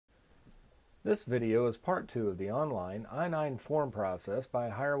This video is part 2 of the online I-9 form process by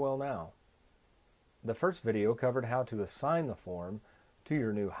HireWell Now. The first video covered how to assign the form to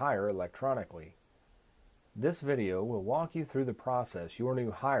your new hire electronically. This video will walk you through the process your new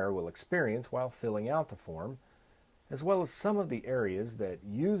hire will experience while filling out the form, as well as some of the areas that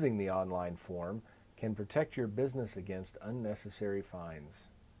using the online form can protect your business against unnecessary fines.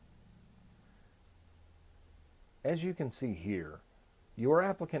 As you can see here, your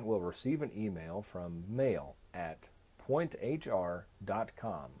applicant will receive an email from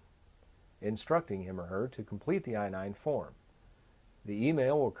mail@pointhr.com instructing him or her to complete the I-9 form. The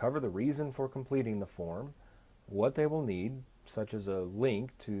email will cover the reason for completing the form, what they will need, such as a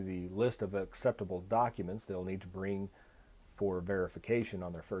link to the list of acceptable documents they'll need to bring for verification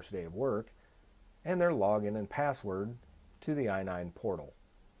on their first day of work, and their login and password to the I-9 portal.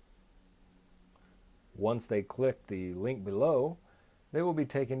 Once they click the link below, they will be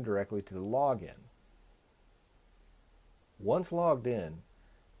taken directly to the login. Once logged in,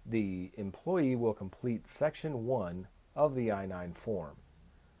 the employee will complete Section 1 of the I-9 form.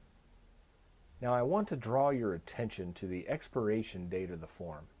 Now I want to draw your attention to the expiration date of the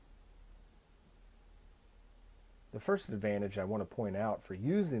form. The first advantage I want to point out for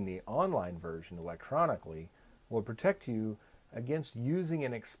using the online version electronically will protect you against using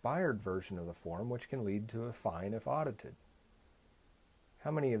an expired version of the form, which can lead to a fine if audited. How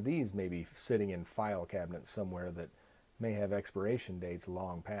many of these may be sitting in file cabinets somewhere that may have expiration dates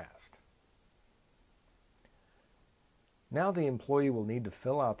long past? Now the employee will need to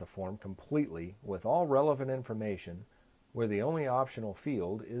fill out the form completely with all relevant information, where the only optional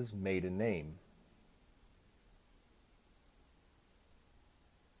field is maiden name.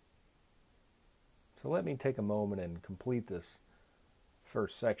 So let me take a moment and complete this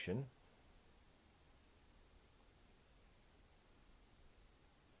first section.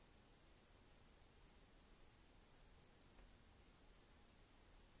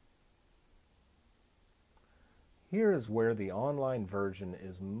 Here is where the online version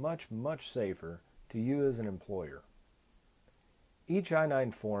is much safer to you as an employer. Each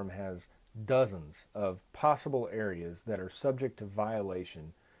I-9 form has dozens of possible areas that are subject to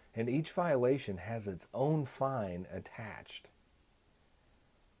violation, and each violation has its own fine attached.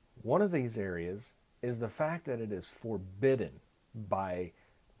 One of these areas is the fact that it is forbidden by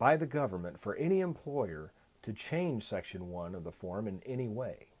the government for any employer to change Section 1 of the form in any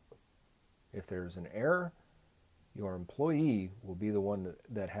way. If there's an error, your employee will be the one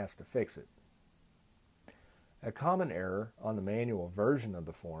that has to fix it. A common error on the manual version of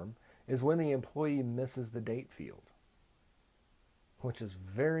the form is when the employee misses the date field, which is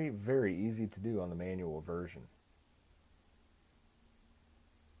very easy to do on the manual version.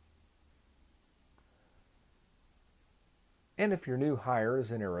 And if your new hire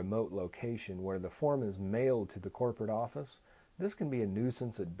is in a remote location where the form is mailed to the corporate office, this can be a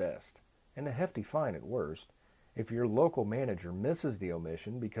nuisance at best and a hefty fine at worst if your local manager misses the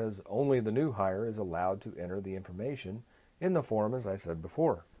omission because only the new hire is allowed to enter the information in the form, as I said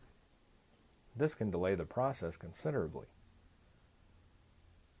before. This can delay the process considerably.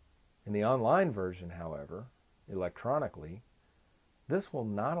 In the online version, however, electronically, this will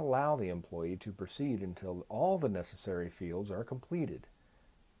not allow the employee to proceed until all the necessary fields are completed,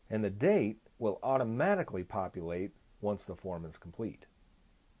 and the date will automatically populate once the form is complete.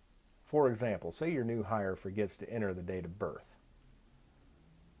 For example, say your new hire forgets to enter the date of birth.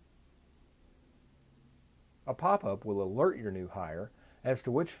 A pop-up will alert your new hire as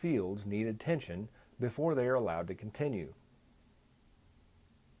to which fields need attention before they are allowed to continue.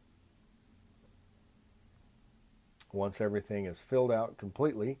 Once everything is filled out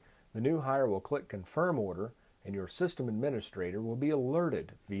completely, the new hire will click Confirm Order, and your system administrator will be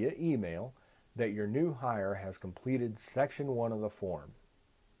alerted via email that your new hire has completed Section 1 of the form.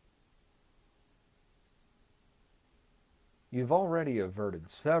 You've already averted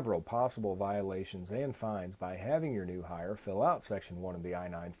several possible violations and fines by having your new hire fill out Section 1 of the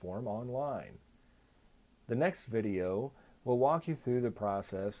I-9 form online. The next video will walk you through the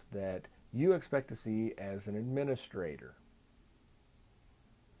process that you expect to see as an administrator.